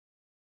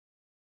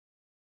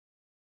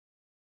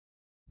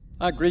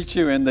I greet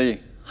you in the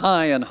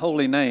high and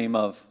holy name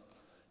of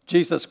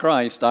Jesus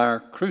Christ, our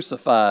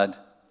crucified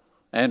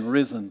and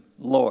risen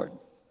Lord.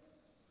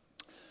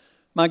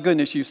 My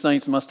goodness, you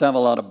saints must have a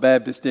lot of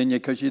Baptist in you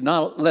because you're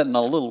not letting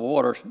a little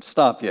water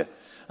stop you.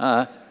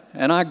 And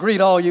I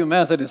greet all you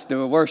Methodists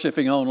who are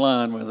worshiping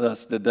online with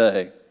us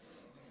today.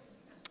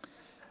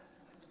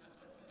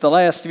 The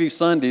last few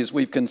Sundays,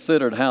 we've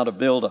considered how to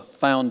build a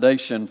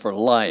foundation for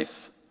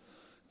life,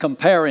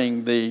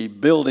 comparing the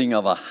building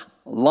of a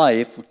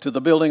life to the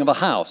building of a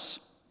house.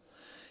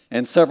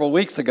 And several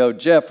weeks ago,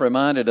 Jeff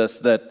reminded us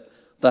that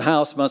the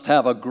house must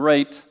have a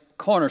great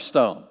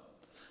cornerstone,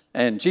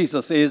 and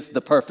Jesus is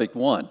the perfect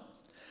one.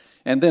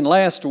 And then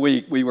last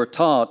week, we were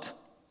taught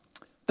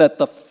that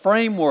the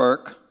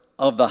framework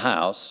of the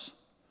house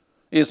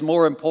is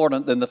more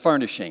important than the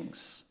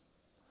furnishings.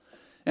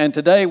 And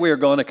today we are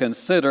going to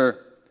consider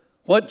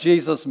what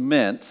Jesus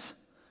meant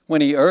when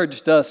he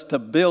urged us to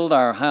build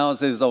our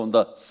houses on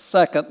the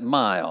second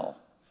mile.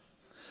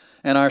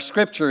 And our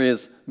scripture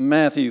is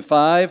Matthew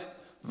 5,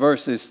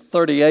 verses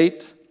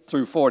 38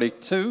 through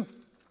 42.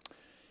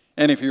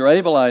 And if you're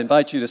able, I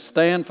invite you to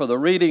stand for the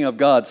reading of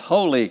God's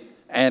holy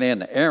and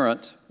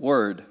inerrant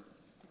word.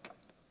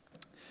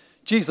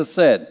 Jesus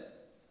said,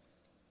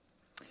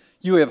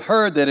 "You have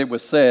heard that it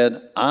was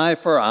said, eye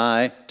for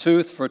eye,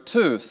 tooth for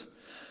tooth.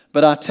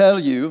 But I tell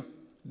you,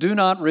 do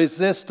not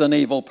resist an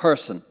evil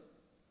person.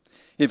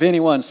 If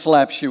anyone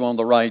slaps you on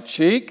the right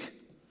cheek,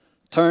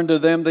 turn to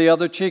them the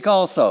other cheek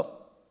also.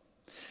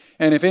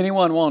 And if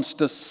anyone wants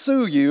to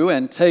sue you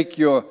and take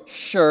your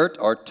shirt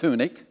or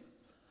tunic,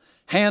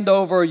 hand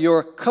over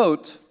your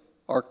coat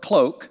or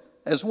cloak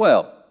as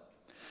well.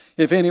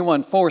 If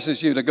anyone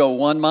forces you to go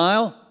 1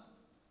 mile,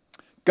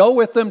 go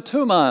with them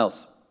 2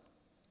 miles.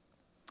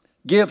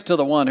 Give to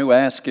the one who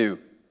asks you,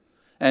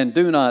 and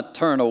do not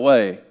turn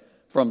away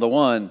from the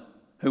one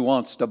who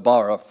wants to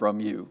borrow from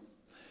you."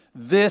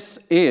 This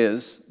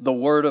is the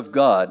word of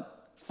God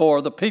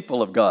for the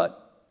people of God.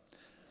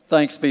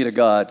 Thanks be to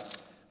God.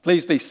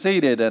 Please be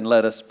seated and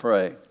let us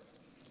pray.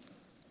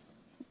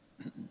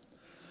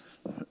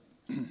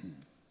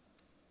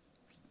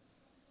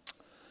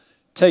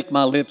 Take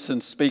my lips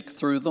and speak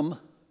through them.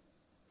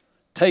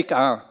 Take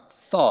our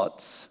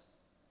thoughts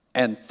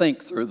and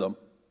think through them.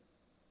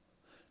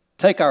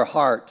 Take our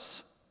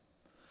hearts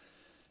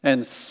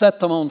and set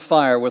them on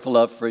fire with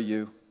love for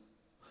you.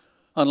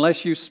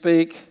 Unless you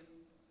speak,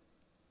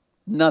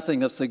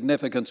 nothing of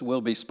significance will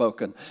be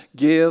spoken.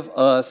 Give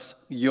us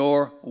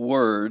your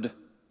word,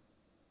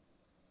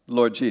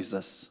 Lord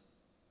Jesus.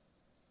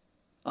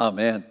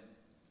 Amen.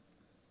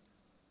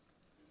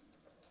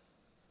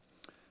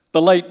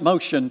 The late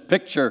motion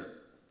picture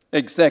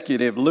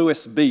executive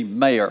Louis B.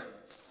 Mayer,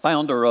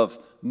 founder of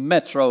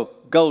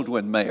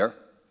Metro-Goldwyn-Mayer,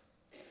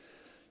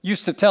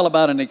 used to tell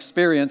about an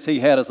experience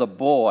he had as a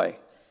boy.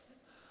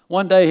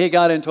 One day he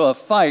got into a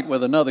fight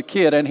with another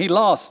kid and he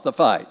lost the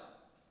fight.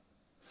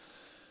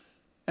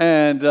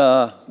 And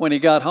when he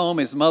got home,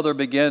 his mother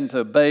began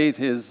to bathe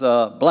his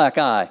black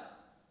eye.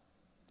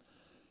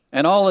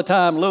 And all the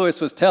time,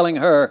 Louis was telling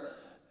her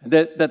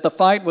that the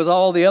fight was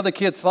all the other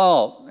kid's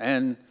fault.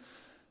 And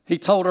he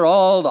told her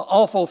all the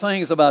awful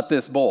things about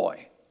this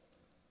boy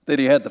that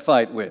he had to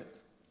fight with.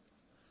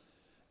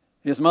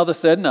 His mother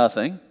said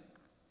nothing.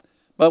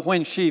 But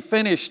when she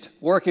finished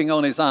working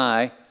on his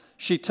eye,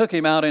 she took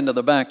him out into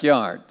the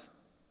backyard.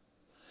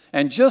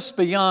 And just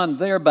beyond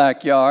their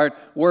backyard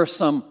were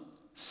some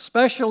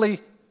specially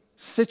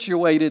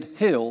situated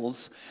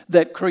hills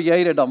that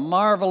created a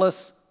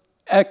marvelous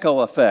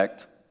echo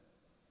effect.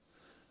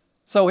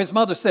 So his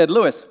mother said,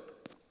 "Louis,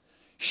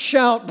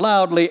 shout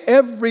loudly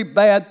every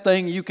bad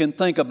thing you can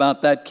think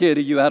about that kid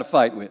who you had a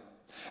fight with."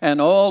 And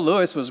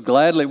Louis was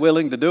gladly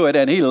willing to do it,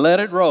 and he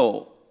let it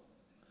roll.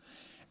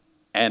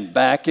 And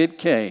back it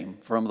came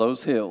from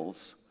those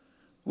hills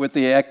with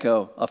the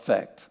echo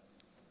effect.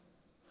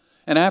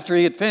 And after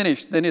he had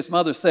finished, then his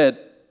mother said,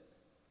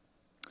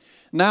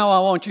 "Now I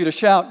want you to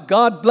shout,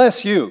 'God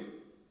bless you.'"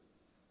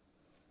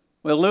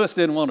 Well, Louis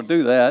didn't want to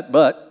do that,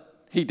 but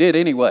he did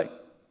anyway.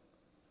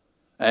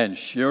 And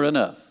sure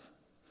enough,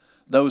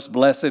 those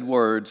blessed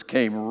words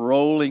came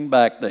rolling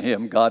back to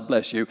him, "God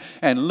bless you."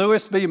 And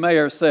Louis B.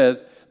 Mayer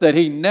says that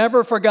he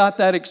never forgot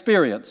that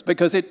experience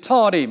because it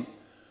taught him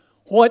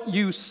what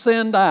you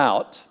send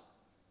out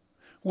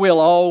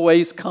will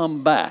always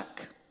come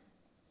back.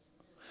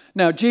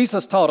 Now,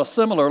 Jesus taught a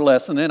similar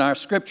lesson in our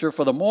scripture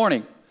for the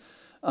morning.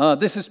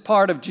 This is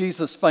part of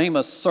Jesus'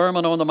 famous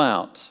Sermon on the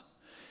Mount.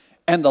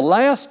 And the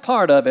last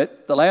part of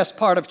it, the last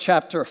part of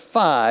chapter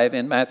 5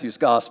 in Matthew's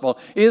Gospel,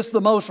 is the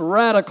most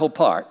radical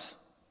part.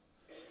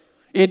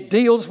 It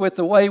deals with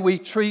the way we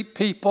treat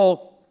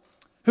people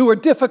who are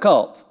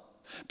difficult,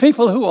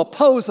 people who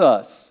oppose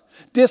us,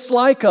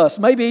 dislike us,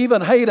 maybe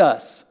even hate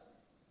us.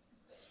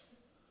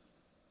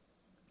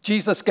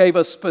 Jesus gave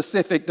us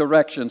specific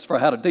directions for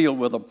how to deal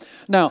with them.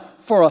 Now,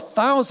 for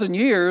 1,000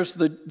 years,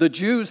 the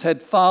Jews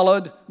had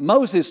followed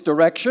Moses'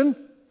 direction,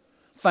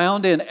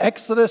 found in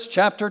Exodus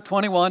chapter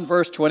 21,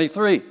 verse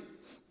 23.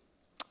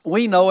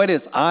 We know it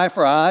is eye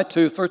for eye,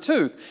 tooth for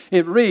tooth.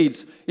 It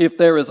reads, if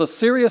there is a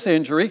serious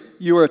injury,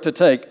 you are to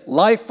take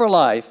life for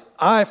life,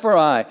 eye for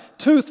eye,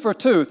 tooth for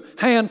tooth,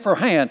 hand for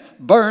hand,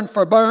 burn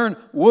for burn,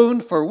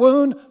 wound for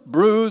wound,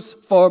 bruise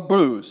for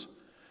bruise.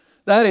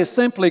 That is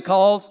simply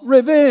called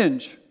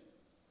revenge.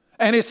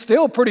 And it's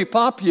still pretty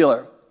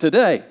popular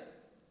today.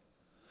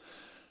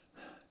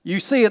 You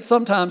see it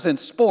sometimes in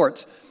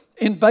sports.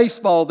 In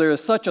baseball, there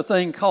is such a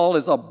thing called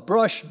as a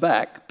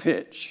brushback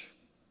pitch.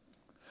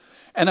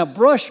 And a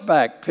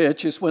brushback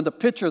pitch is when the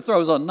pitcher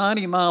throws a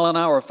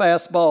 90-mile-an-hour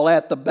fastball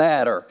at the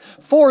batter,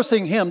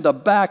 forcing him to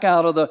back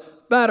out of the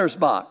batter's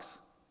box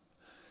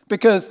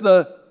because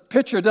the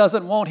pitcher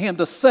doesn't want him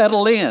to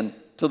settle in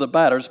to the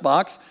batter's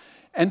box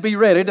and be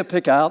ready to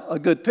pick out a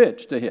good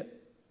pitch to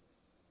hit.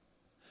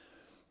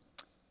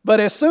 But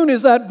as soon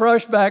as that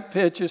brushback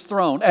pitch is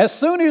thrown, as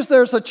soon as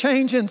there's a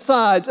change in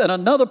sides and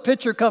another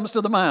pitcher comes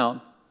to the mound,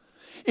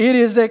 it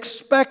is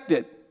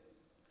expected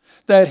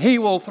that he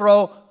will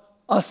throw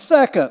a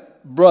second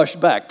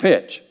brushback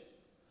pitch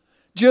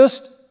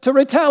just to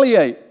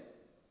retaliate,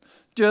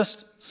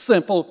 just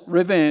simple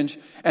revenge,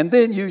 and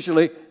then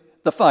usually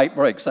the fight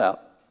breaks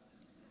out.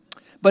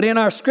 But in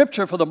our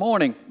scripture for the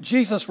morning,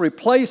 Jesus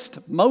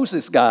replaced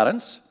Moses'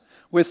 guidance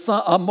with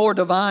a more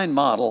divine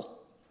model.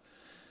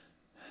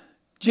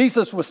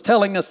 Jesus was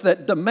telling us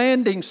that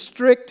demanding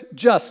strict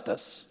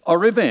justice or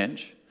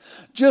revenge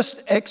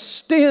just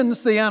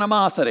extends the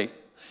animosity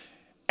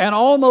and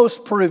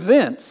almost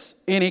prevents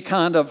any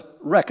kind of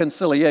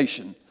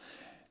reconciliation.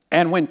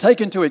 And when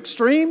taken to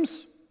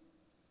extremes,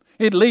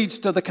 it leads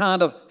to the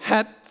kind of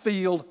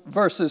Hatfield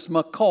versus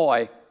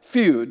McCoy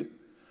feud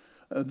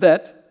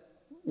that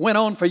went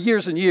on for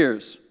years and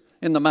years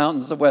in the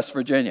mountains of West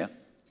Virginia.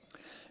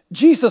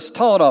 Jesus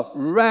taught a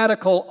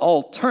radical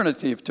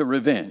alternative to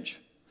revenge.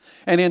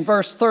 And in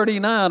verse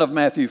 39 of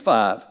Matthew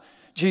 5,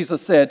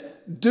 Jesus said,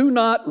 do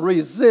not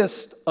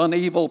resist an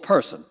evil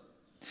person.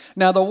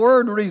 Now, the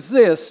word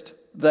resist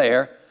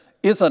there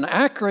is an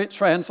accurate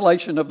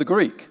translation of the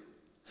Greek,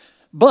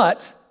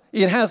 but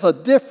it has a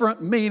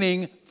different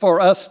meaning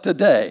for us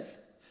today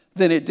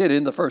than it did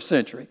in the first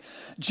century.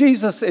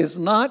 Jesus is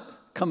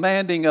not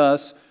commanding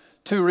us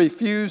to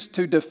refuse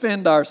to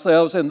defend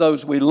ourselves and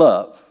those we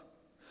love.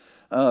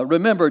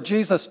 Remember,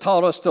 Jesus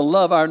taught us to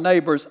love our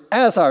neighbors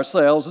as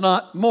ourselves,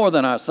 not more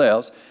than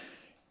ourselves.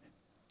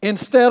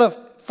 Instead of,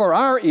 for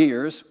our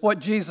ears, what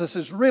Jesus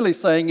is really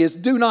saying is,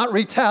 do not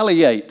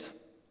retaliate.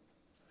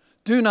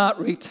 Do not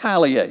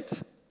retaliate.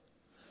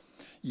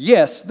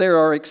 Yes, there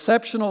are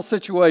exceptional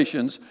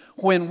situations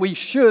when we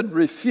should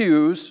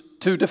refuse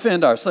to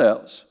defend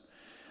ourselves.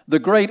 The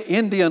great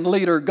Indian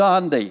leader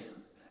Gandhi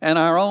and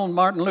our own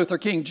Martin Luther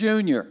King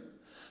Jr.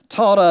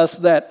 taught us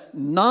that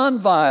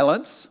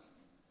nonviolence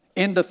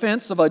in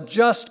defense of a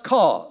just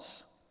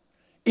cause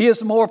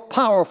is more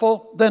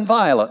powerful than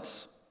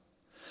violence.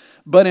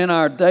 But in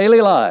our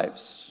daily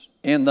lives,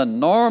 in the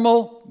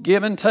normal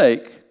give and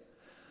take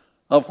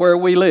of where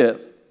we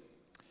live,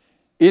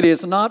 it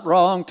is not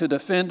wrong to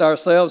defend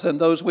ourselves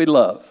and those we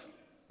love.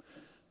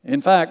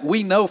 In fact,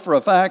 we know for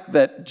a fact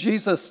that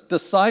Jesus'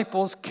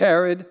 disciples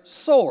carried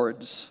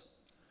swords.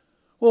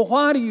 Well,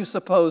 why do you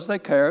suppose they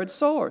carried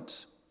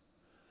swords?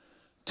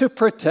 To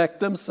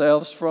protect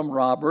themselves from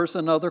robbers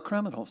and other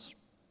criminals.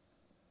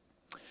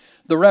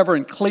 The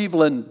Reverend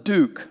Cleveland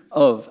Duke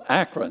of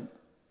Akron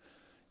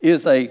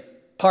is a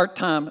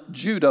part-time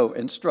judo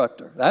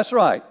instructor. That's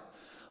right.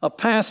 A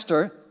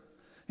pastor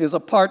is a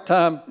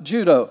part-time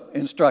judo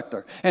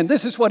instructor. And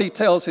this is what he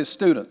tells his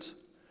students.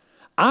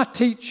 I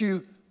teach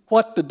you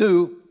what to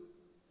do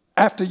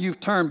after you've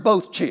turned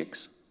both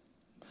cheeks.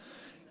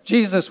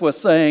 Jesus was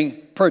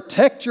saying,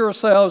 protect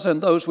yourselves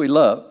and those we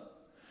love.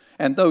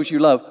 And those you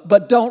love,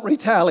 but don't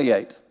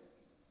retaliate.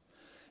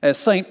 As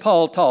St.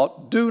 Paul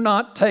taught, do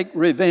not take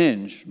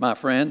revenge, my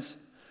friends,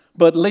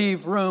 but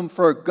leave room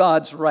for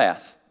God's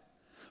wrath.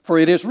 For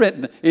it is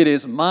written, it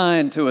is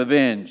mine to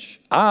avenge.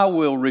 I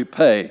will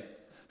repay,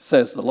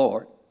 says the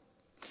Lord.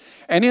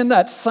 And in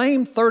that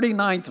same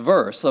 39th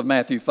verse of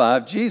Matthew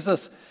 5,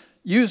 Jesus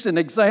used an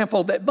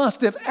example that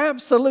must have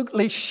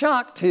absolutely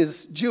shocked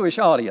his Jewish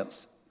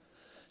audience.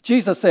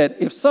 Jesus said,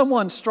 if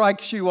someone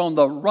strikes you on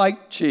the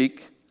right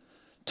cheek,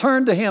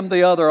 turn to him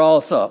the other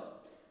also.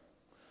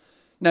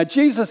 Now,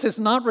 Jesus is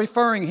not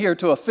referring here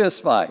to a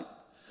fist fight,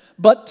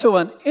 but to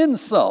an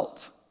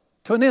insult.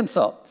 To an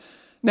insult.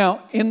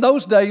 Now, in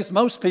those days,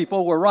 most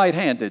people were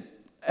right-handed,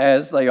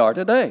 as they are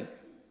today.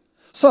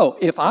 So,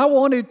 if I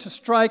wanted to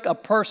strike a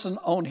person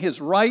on his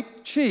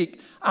right cheek,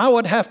 I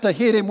would have to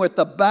hit him with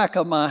the back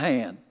of my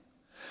hand.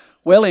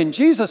 Well, in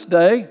Jesus'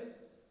 day,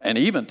 and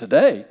even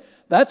today,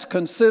 that's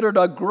considered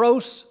a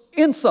gross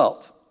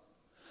insult.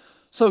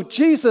 So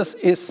Jesus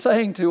is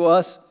saying to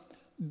us,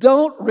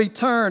 don't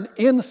return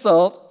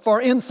insult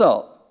for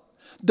insult.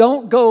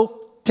 Don't go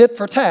tit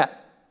for tat.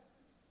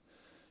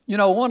 You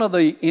know, one of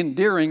the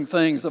endearing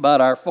things about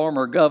our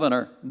former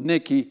governor,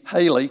 Nikki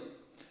Haley,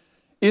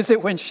 is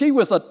that when she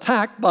was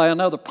attacked by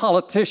another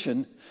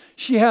politician,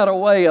 she had a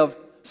way of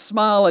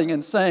smiling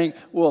and saying,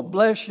 well,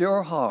 bless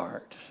your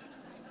heart.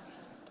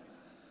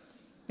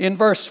 In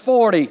verse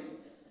 40,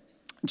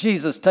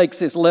 Jesus takes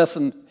his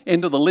lesson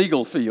into the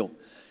legal field.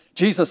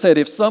 Jesus said,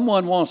 if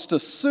someone wants to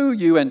sue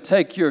you and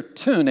take your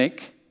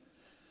tunic,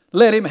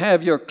 let him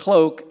have your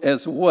cloak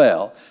as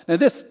well. Now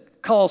this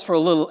calls for a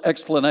little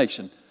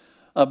explanation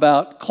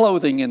about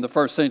clothing in the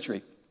first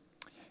century.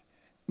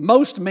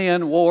 Most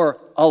men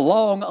wore a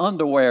long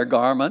underwear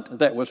garment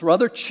that was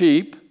rather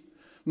cheap.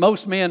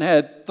 Most men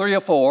had 3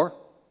 or 4.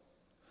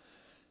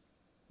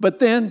 But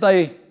then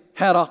they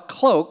had a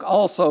cloak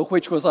also,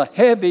 which was a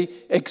heavy,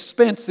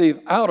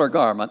 expensive outer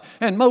garment.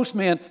 And most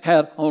men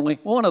had only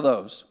one of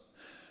those.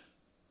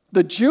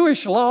 The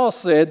Jewish law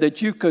said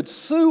that you could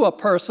sue a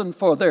person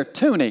for their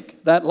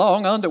tunic, that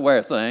long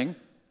underwear thing,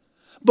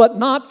 but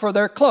not for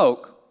their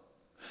cloak.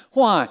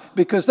 Why?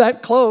 Because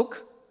that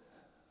cloak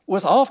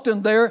was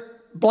often their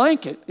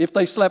blanket if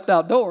they slept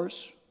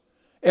outdoors.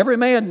 Every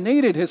man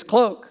needed his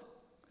cloak.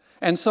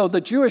 And so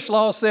the Jewish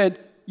law said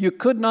you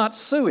could not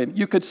sue him.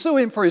 You could sue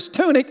him for his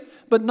tunic,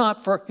 but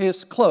not for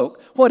his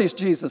cloak. What is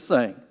Jesus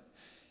saying?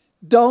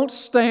 Don't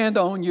stand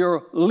on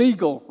your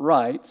legal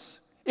rights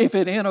if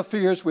it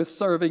interferes with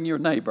serving your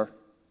neighbor.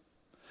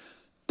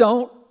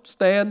 Don't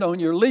stand on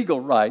your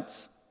legal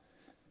rights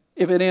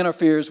if it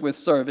interferes with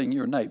serving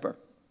your neighbor.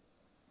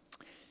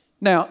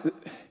 Now,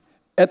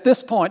 at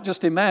this point,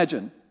 just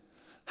imagine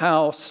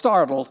how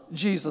startled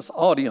Jesus'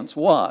 audience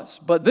was.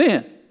 But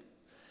then,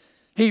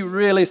 he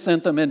really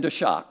sent them into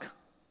shock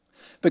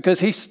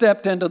because he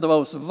stepped into the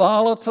most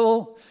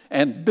volatile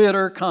and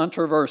bitter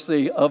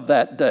controversy of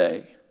that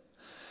day.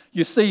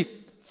 You see,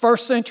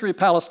 first century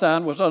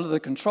Palestine was under the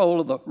control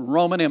of the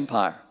Roman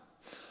Empire.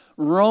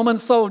 Roman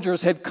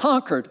soldiers had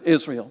conquered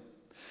Israel.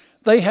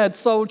 They had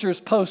soldiers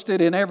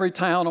posted in every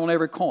town on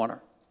every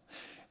corner.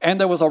 And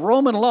there was a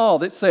Roman law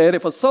that said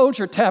if a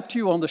soldier tapped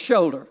you on the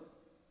shoulder,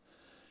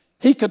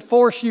 he could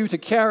force you to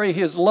carry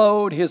his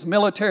load, his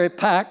military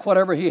pack,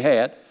 whatever he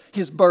had,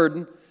 his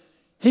burden.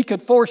 He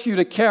could force you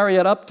to carry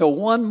it up to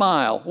 1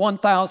 mile,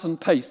 1,000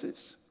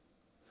 paces.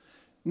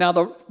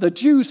 Now, the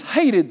Jews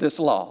hated this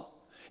law.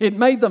 It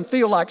made them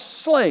feel like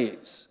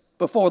slaves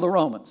before the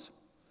Romans.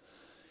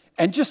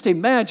 And just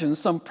imagine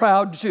some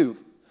proud Jew.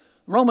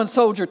 Roman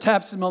soldier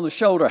taps him on the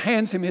shoulder,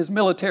 hands him his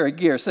military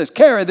gear, says,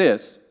 carry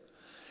this.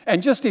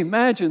 And just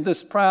imagine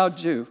this proud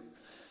Jew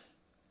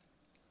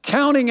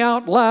counting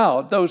out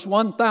loud those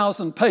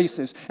 1,000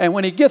 paces. And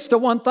when he gets to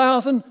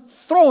 1,000,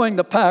 throwing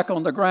the pack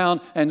on the ground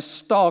and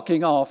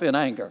stalking off in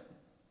anger.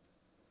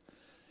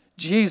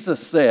 Jesus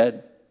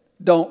said,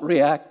 don't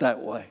react that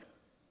way.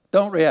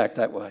 Don't react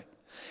that way.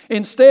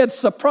 Instead,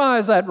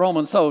 surprise that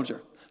Roman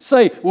soldier.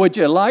 Say, would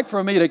you like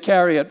for me to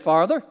carry it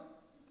farther?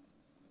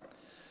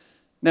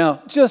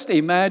 Now, just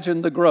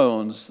imagine the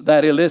groans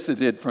that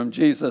elicited from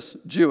Jesus'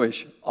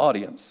 Jewish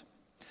audience.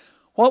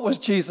 What was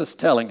Jesus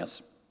telling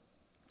us?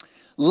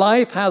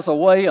 Life has a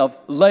way of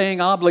laying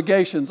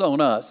obligations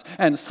on us,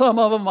 and some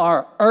of them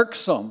are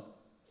irksome,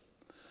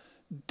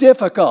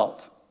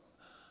 difficult,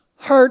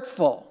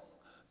 hurtful,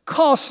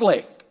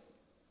 costly.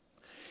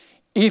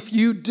 If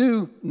you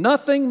do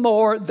nothing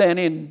more than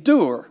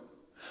endure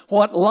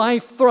what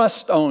life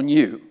thrusts on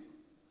you,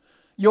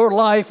 your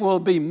life will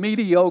be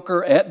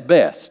mediocre at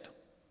best.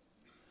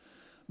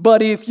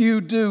 But if you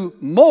do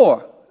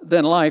more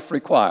than life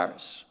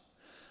requires,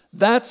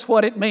 that's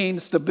what it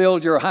means to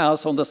build your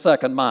house on the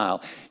second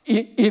mile.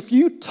 If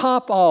you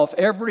top off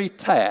every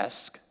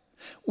task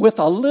with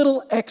a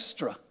little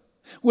extra,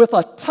 with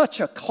a touch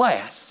of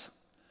class,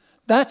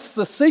 that's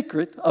the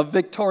secret of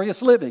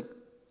victorious living.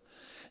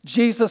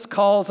 Jesus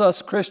calls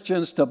us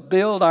Christians to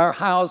build our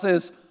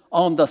houses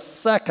on the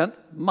second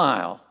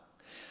mile.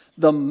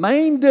 The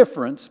main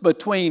difference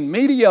between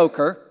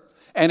mediocre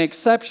and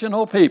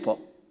exceptional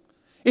people,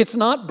 it's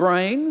not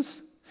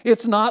brains,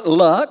 it's not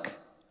luck,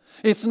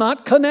 it's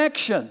not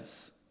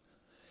connections.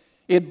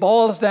 It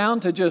boils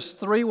down to just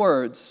 3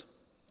 words.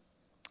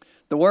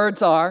 The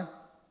words are,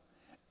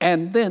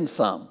 and then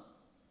some,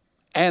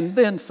 and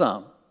then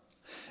some.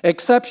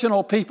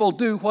 Exceptional people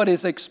do what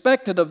is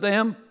expected of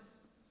them,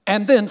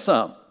 and then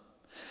some.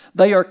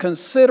 They are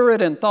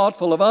considerate and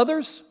thoughtful of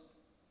others,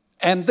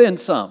 and then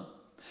some.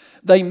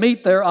 They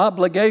meet their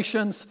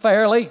obligations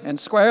fairly and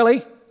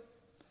squarely,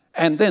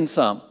 and then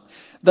some.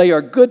 They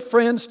are good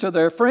friends to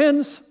their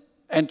friends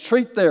and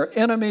treat their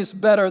enemies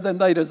better than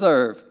they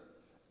deserve,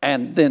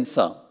 and then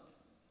some.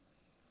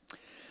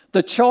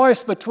 The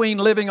choice between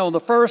living on the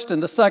first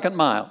and the second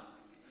mile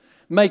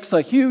makes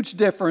a huge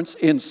difference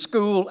in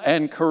school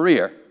and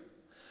career.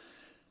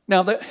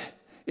 Now,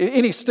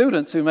 any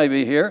students who may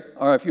be here,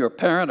 or if you're a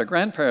parent or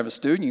grandparent of a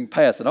student, you can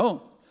pass it on.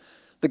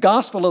 The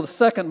gospel of the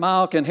second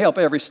mile can help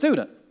every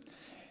student.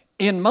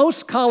 In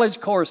most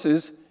college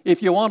courses,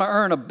 if you want to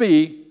earn a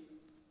B,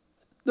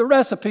 the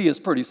recipe is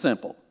pretty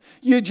simple.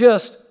 You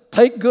just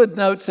take good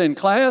notes in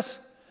class,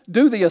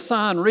 do the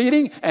assigned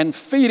reading, and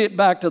feed it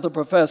back to the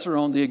professor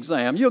on the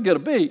exam. You'll get a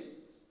B.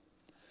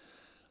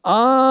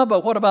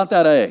 But what about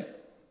that A?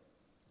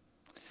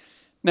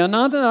 Now,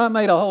 not that I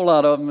made a whole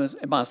lot of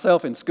them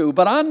myself in school,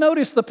 but I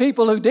noticed the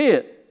people who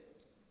did.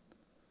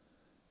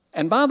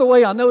 And by the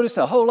way, I noticed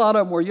a whole lot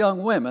of them were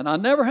young women. I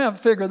never have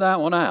figured that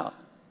one out.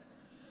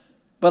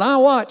 But I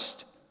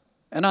watched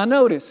and I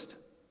noticed.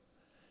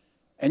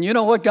 And you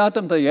know what got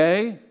them the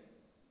A?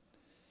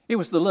 It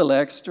was the little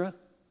extra.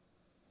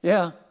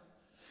 Yeah.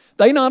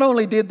 They not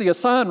only did the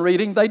assigned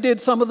reading, they did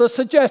some of the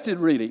suggested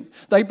reading.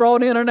 They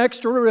brought in an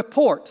extra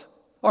report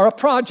or a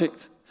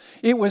project.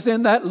 It was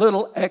in that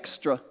little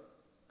extra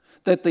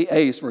that the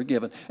A's were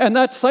given. And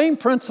that same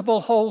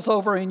principle holds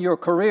over in your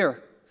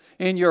career,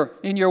 in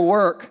your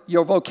work,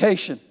 your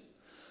vocation.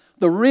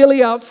 The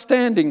really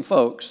outstanding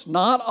folks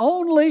not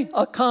only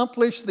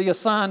accomplish the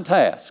assigned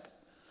task,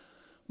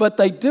 but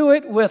they do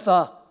it with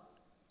a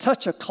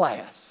touch of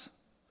class,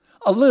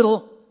 a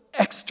little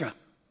extra.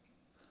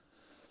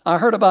 I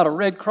heard about a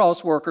Red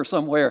Cross worker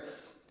somewhere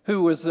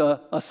who was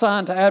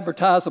assigned to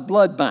advertise a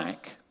blood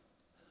bank.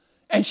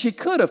 And she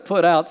could have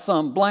put out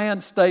some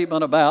bland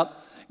statement about,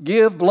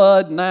 give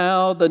blood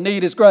now, the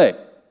need is great.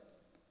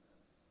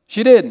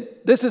 She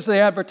didn't. This is the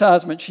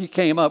advertisement she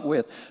came up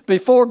with.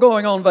 Before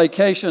going on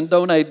vacation,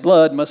 donate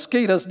blood.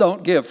 Mosquitoes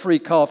don't give free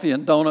coffee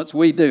and donuts.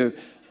 We do.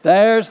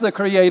 There's the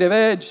creative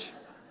edge.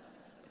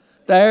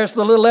 There's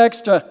the little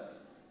extra.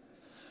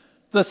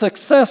 The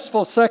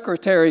successful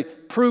secretary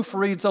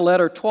proofreads a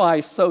letter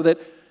twice so that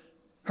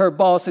her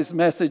boss's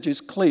message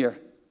is clear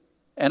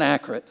and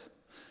accurate.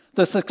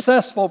 The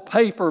successful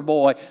paper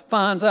boy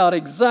finds out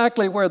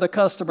exactly where the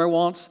customer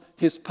wants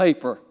his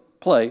paper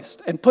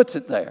placed and puts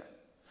it there.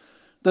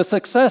 The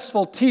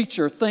successful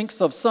teacher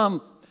thinks of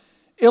some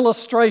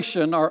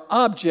illustration or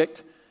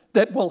object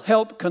that will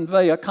help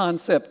convey a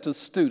concept to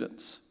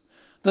students.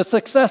 The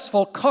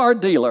successful car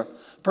dealer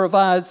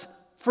provides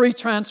free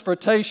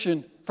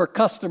transportation for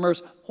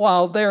customers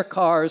while their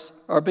cars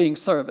are being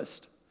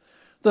serviced.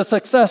 The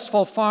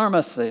successful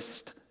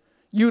pharmacist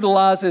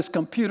utilizes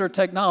computer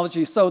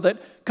technology so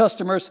that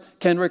customers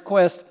can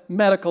request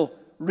medicine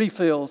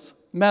refills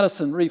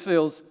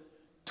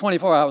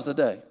 24 hours a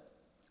day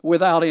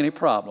without any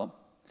problem.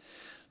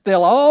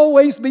 There'll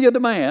always be a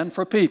demand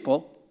for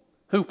people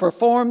who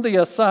perform the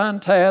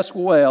assigned task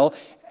well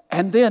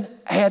and then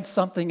add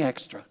something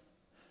extra.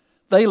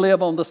 They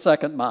live on the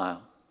second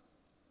mile.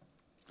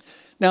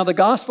 Now, the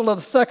gospel of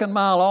the second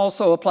mile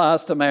also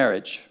applies to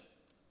marriage.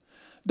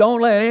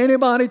 Don't let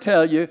anybody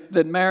tell you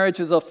that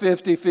marriage is a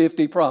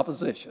 50-50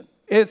 proposition.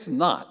 It's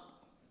not.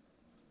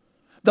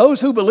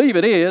 Those who believe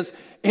it is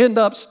end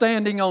up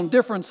standing on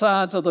different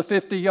sides of the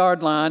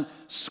 50-yard line,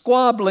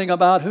 squabbling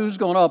about who's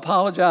going to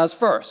apologize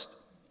first.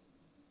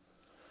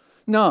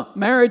 No,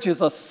 marriage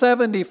is a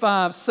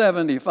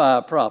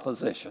 75-75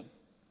 proposition.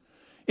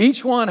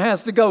 Each one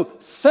has to go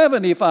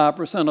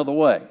 75% of the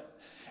way.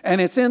 And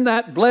it's in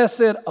that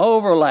blessed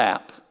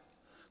overlap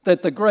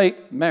that the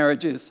great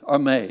marriages are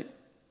made.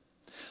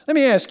 Let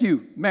me ask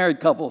you, married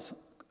couples,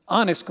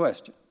 honest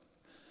question.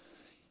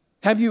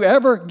 Have you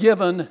ever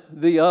given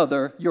the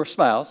other, your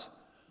spouse,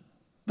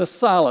 the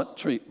silent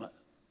treatment?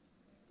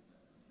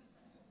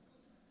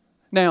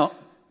 Now,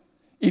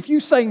 if you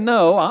say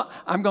no,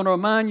 I'm going to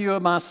remind you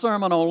of my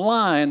sermon on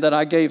lying that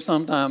I gave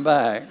some time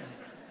back.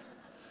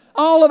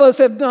 All of us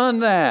have done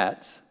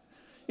that.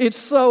 It's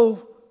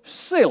so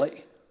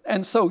silly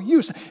and so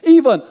useless.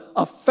 Even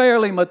a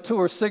fairly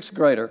mature sixth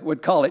grader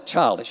would call it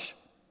childish.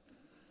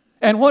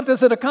 And what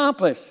does it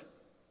accomplish?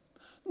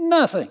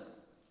 Nothing,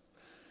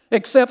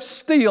 except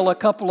steal a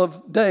couple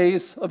of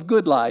days of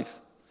good life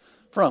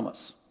from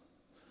us.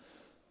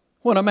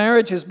 When a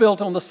marriage is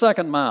built on the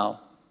second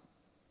mile,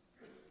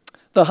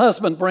 the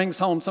husband brings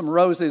home some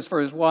roses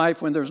for his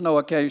wife when there's no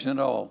occasion at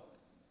all.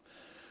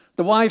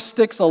 The wife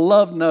sticks a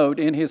love note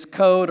in his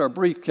coat or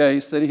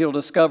briefcase that he'll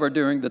discover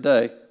during the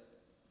day.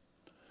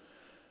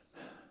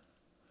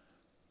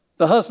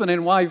 The husband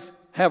and wife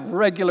have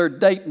regular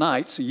date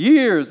nights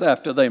years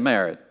after they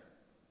married.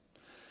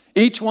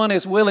 Each one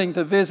is willing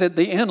to visit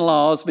the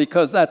in-laws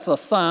because that's a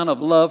sign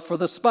of love for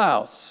the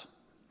spouse.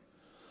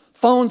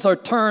 Phones are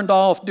turned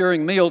off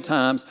during meal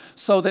times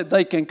so that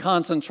they can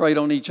concentrate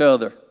on each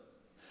other.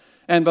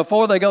 And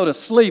before they go to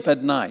sleep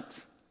at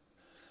night,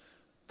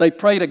 they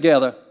pray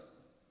together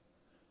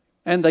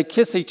and they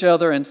kiss each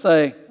other and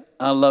say,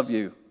 I love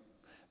you.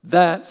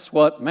 That's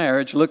what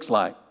marriage looks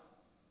like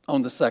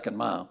on the second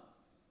mile.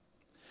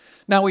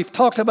 Now, we've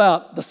talked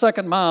about the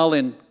second mile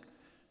in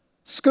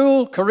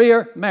school,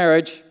 career,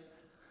 marriage.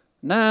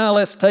 Now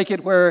let's take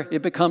it where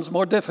it becomes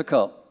more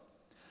difficult.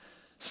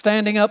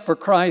 Standing up for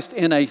Christ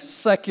in a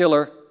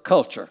secular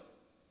culture.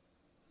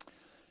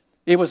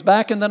 It was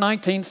back in the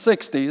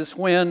 1960s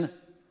when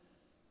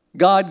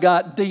God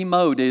got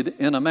demoted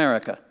in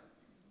America.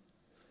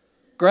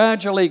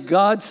 Gradually,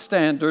 God's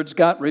standards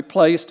got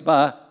replaced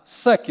by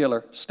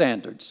secular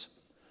standards.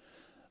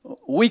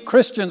 We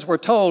Christians were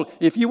told,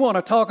 if you want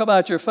to talk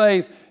about your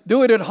faith,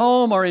 do it at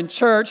home or in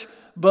church,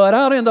 but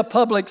out in the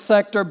public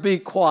sector, be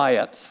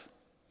quiet.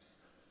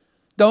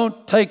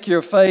 Don't take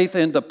your faith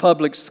into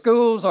public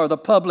schools or the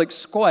public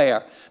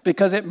square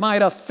because it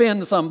might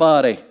offend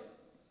somebody.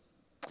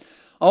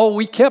 Oh,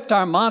 we kept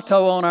our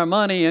motto on our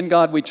money, in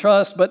God we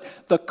trust, but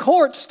the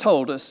courts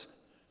told us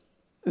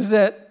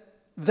that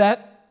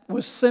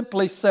was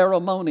simply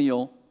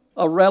ceremonial,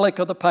 a relic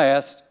of the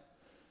past,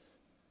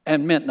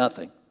 and meant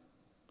nothing.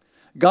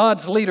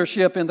 God's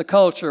leadership in the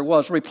culture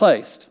was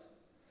replaced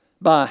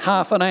by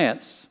high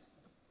finance,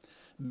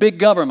 big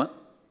government,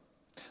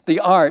 the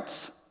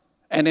arts,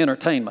 and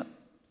entertainment.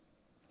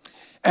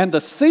 And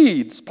the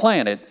seeds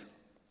planted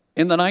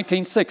in the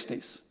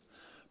 1960s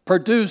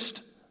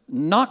produced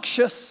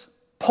noxious,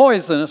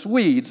 poisonous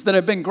weeds that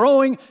have been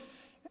growing,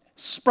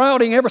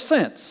 sprouting ever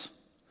since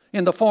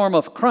in the form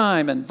of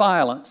crime and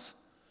violence,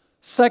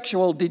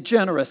 sexual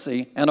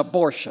degeneracy, and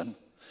abortion.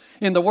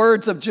 In the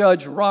words of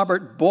Judge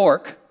Robert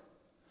Bork,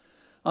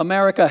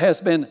 America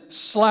has been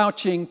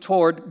slouching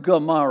toward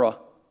Gomorrah.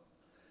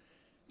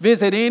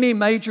 Visit any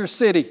major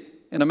city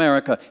in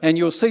America, and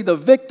you'll see the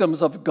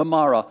victims of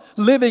Gomorrah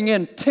living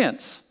in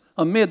tents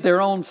amid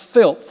their own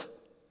filth,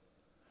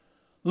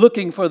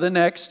 looking for the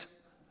next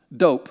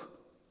dope.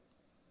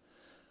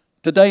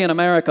 Today in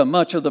America,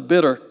 much of the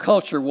bitter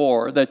culture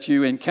war that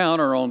you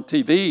encounter on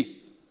TV,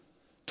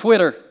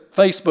 Twitter,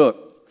 Facebook,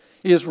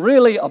 is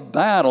really a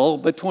battle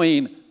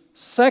between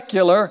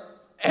secular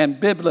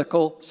and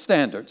biblical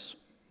standards.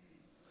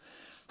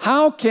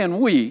 How can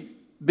we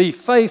be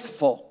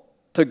faithful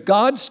to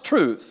God's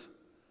truth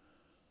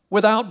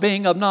without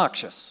being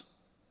obnoxious?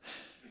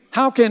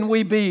 How can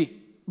we be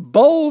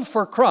bold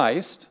for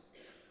Christ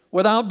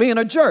without being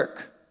a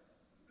jerk?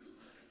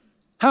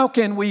 How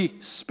can we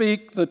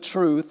speak the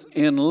truth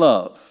in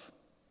love?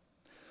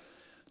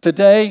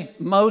 Today,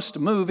 most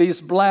movies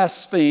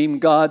blaspheme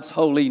God's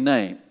holy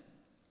name.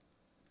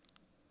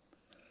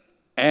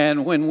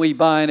 And when we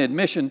buy an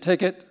admission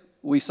ticket,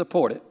 we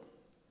support it.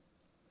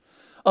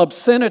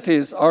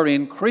 Obscenities are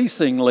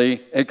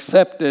increasingly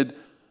accepted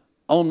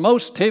on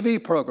most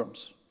TV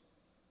programs.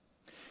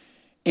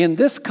 In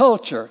this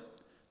culture,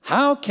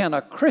 how can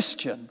a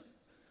Christian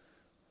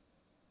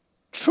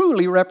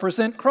truly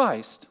represent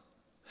Christ?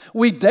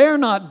 We dare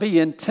not be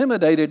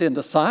intimidated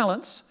into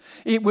silence.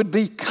 It would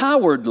be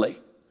cowardly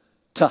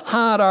to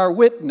hide our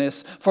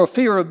witness for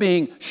fear of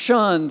being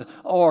shunned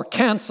or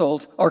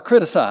canceled or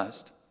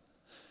criticized.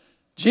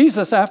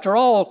 Jesus, after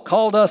all,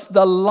 called us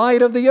the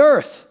light of the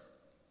earth.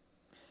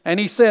 And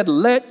he said,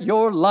 "Let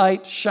your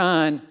light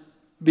shine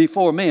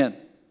before men."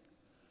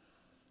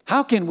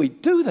 How can we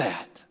do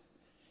that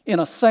in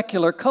a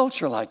secular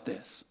culture like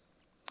this?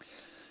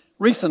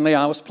 Recently,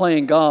 I was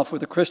playing golf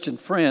with a Christian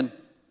friend,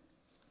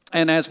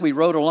 and as we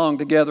rode along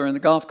together in the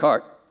golf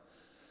cart,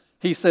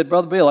 he said,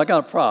 "Brother Bill, I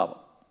got a problem."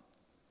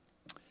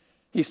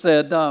 He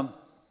said,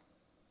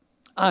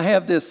 "I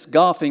have this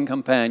golfing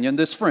companion,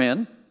 this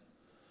friend.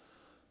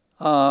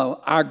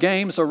 Our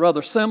games are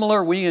rather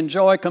similar. We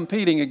enjoy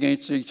competing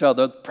against each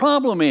other. The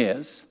problem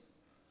is,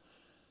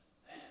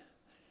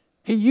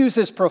 he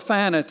uses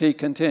profanity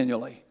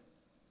continually,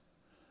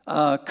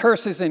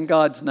 curses in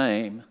God's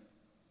name,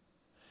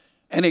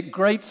 and it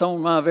grates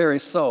on my very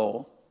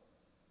soul.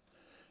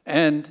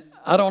 And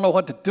I don't know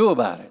what to do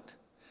about it.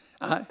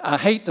 I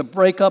hate to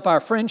break up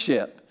our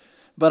friendship,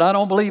 but I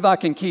don't believe I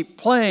can keep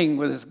playing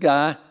with this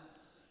guy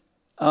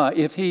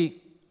if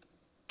he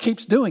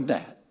keeps doing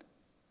that."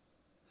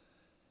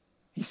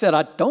 He said,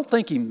 "I don't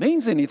think he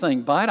means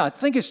anything by it. I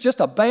think it's just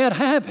a bad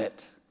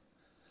habit.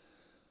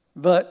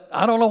 But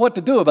I don't know what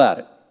to do about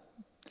it."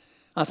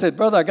 I said,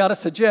 "Brother, I got a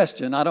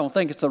suggestion. I don't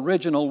think it's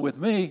original with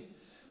me,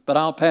 but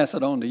I'll pass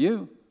it on to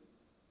you."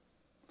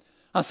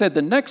 I said,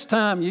 "The next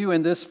time you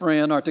and this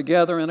friend are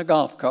together in a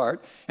golf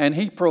cart and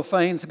he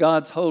profanes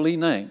God's holy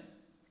name,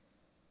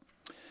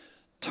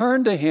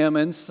 turn to him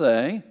and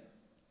say,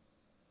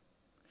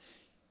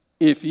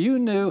 'If you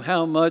knew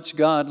how much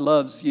God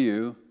loves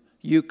you,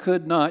 you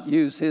could not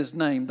use his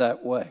name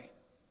that way.'"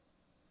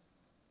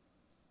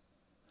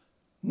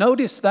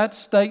 Notice that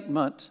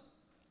statement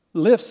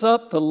lifts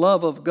up the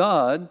love of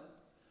God,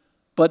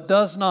 but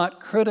does not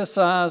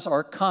criticize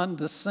or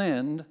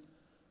condescend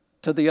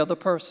to the other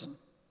person.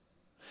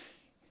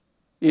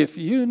 If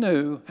you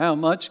knew how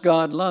much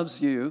God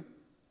loves you,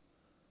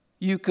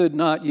 you could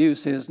not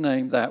use his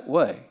name that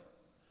way.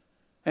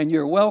 And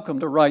you're welcome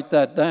to write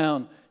that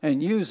down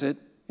and use it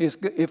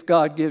if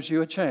God gives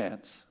you a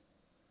chance.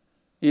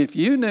 If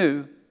you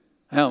knew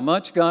how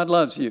much God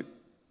loves you,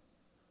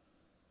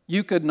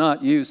 you could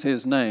not use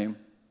his name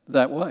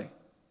that way.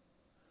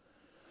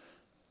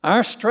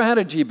 Our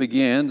strategy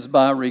begins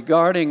by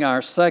regarding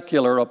our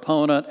secular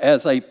opponent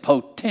as a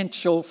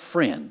potential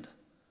friend,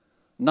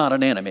 not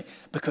an enemy,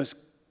 because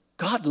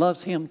God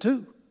loves him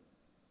too.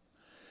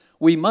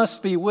 We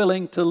must be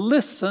willing to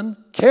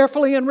listen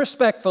carefully and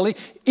respectfully,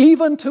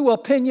 even to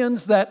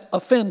opinions that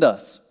offend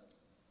us.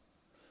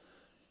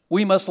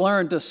 We must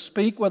learn to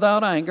speak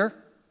without anger,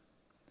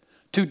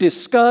 to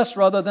discuss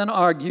rather than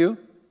argue,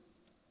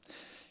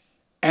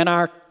 and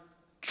our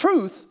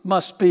truth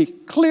must be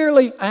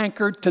clearly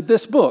anchored to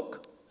this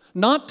book,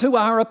 not to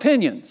our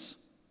opinions.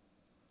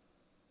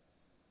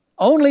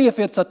 Only if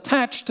it's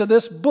attached to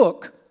this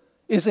book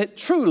is it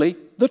truly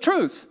the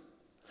truth.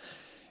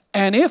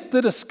 And if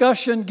the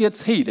discussion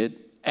gets heated,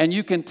 and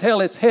you can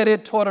tell it's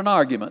headed toward an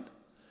argument,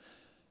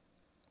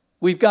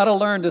 we've got to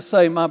learn to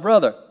say, "My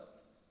brother,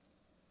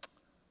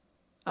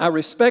 I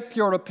respect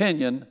your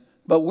opinion,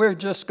 but we're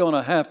just going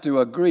to have to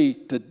agree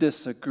to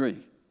disagree.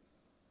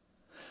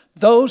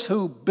 Those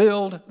who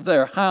build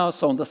their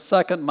house on the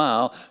second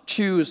mile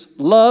choose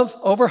love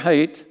over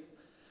hate.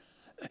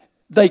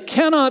 They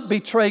cannot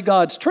betray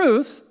God's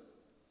truth,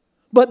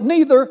 but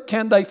neither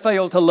can they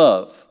fail to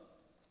love.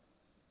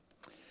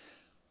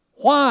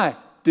 Why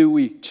do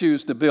we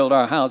choose to build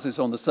our houses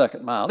on the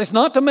second mile? It's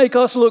not to make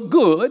us look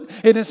good.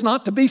 It is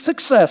not to be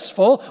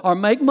successful or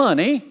make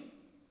money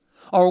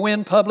or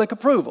win public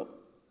approval.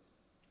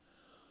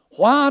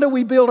 Why do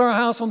we build our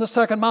house on the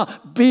second mile?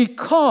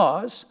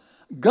 Because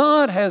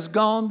God has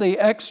gone the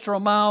extra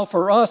mile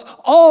for us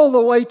all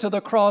the way to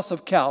the cross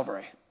of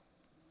Calvary.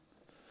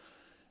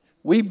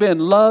 We've been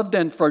loved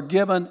and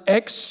forgiven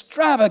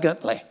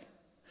extravagantly.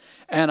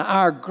 And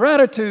our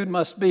gratitude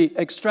must be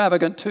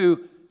extravagant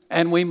too,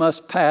 and we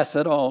must pass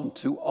it on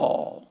to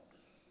all.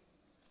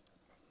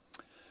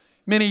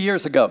 Many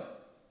years ago,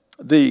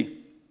 the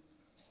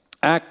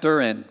actor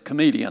and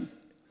comedian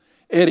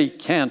Eddie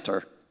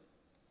Cantor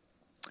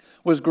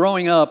was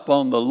growing up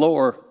on the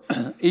lower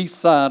east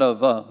side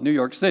of New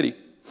York City.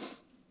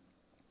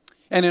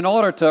 And in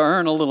order to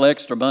earn a little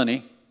extra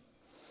money,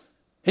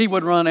 he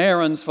would run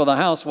errands for the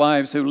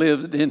housewives who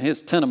lived in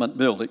his tenement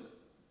building.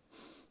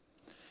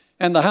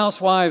 And the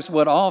housewives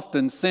would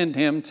often send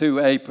him to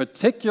a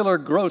particular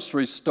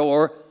grocery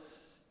store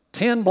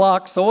 10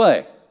 blocks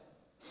away,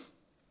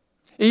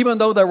 even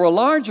though there were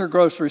larger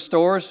grocery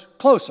stores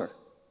closer.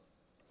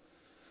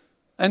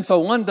 And so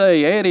one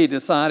day, Eddie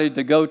decided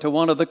to go to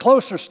one of the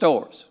closer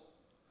stores.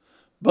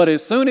 But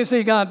as soon as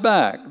he got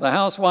back, the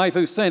housewife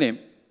who sent him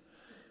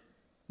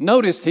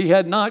noticed he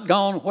had not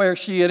gone where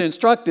she had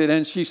instructed,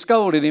 and she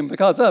scolded him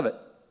because of it.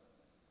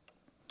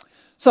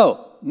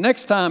 So,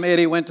 next time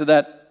Eddie went to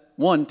that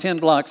one 10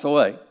 blocks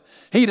away,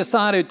 he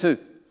decided to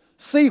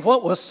see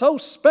what was so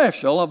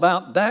special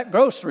about that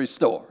grocery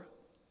store.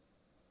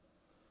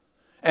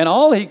 And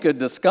all he could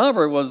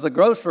discover was the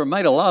grocer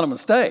made a lot of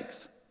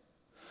mistakes.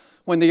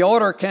 When the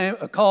order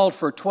called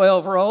for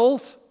 12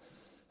 rolls,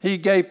 he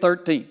gave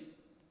 13.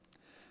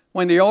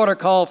 When the order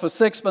called for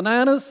 6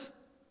 bananas,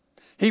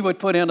 he would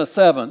put in a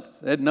 7th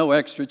at no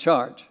extra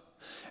charge.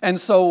 And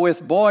so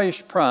with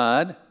boyish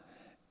pride,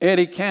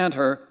 Eddie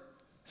Cantor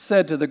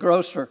said to the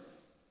grocer,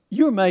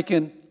 "You're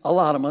making a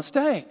lot of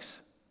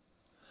mistakes."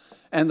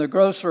 And the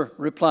grocer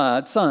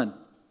replied, "Son,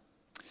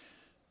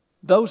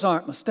 those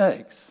aren't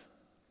mistakes.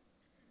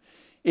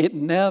 It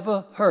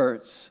never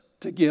hurts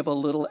to give a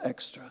little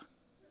extra."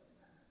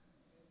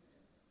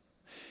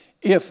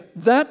 If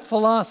that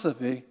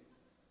philosophy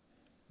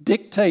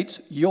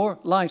dictates your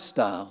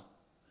lifestyle,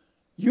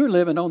 you're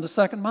living on the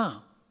second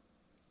mile.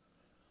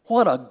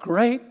 What a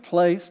great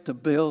place to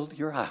build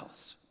your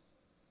house.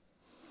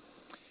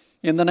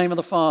 In the name of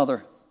the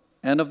Father,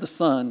 and of the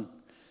Son,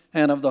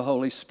 and of the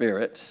Holy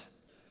Spirit.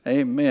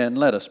 Amen.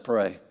 Let us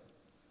pray.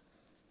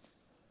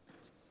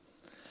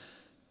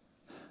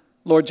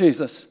 Lord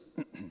Jesus,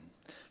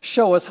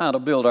 show us how to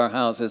build our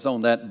houses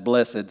on that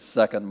blessed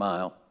second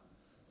mile.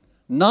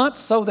 Not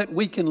so that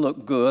we can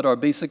look good or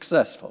be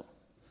successful,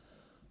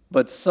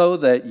 but so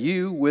that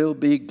you will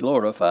be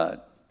glorified.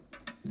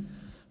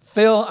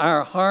 Fill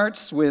our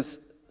hearts with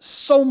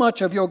so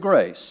much of your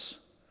grace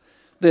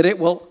that it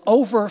will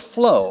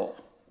overflow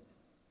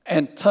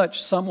and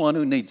touch someone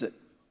who needs it.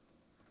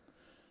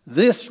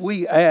 This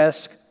we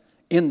ask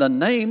in the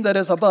name that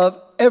is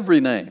above every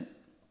name,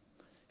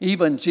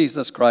 even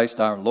Jesus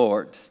Christ our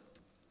Lord.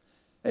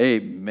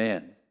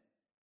 Amen.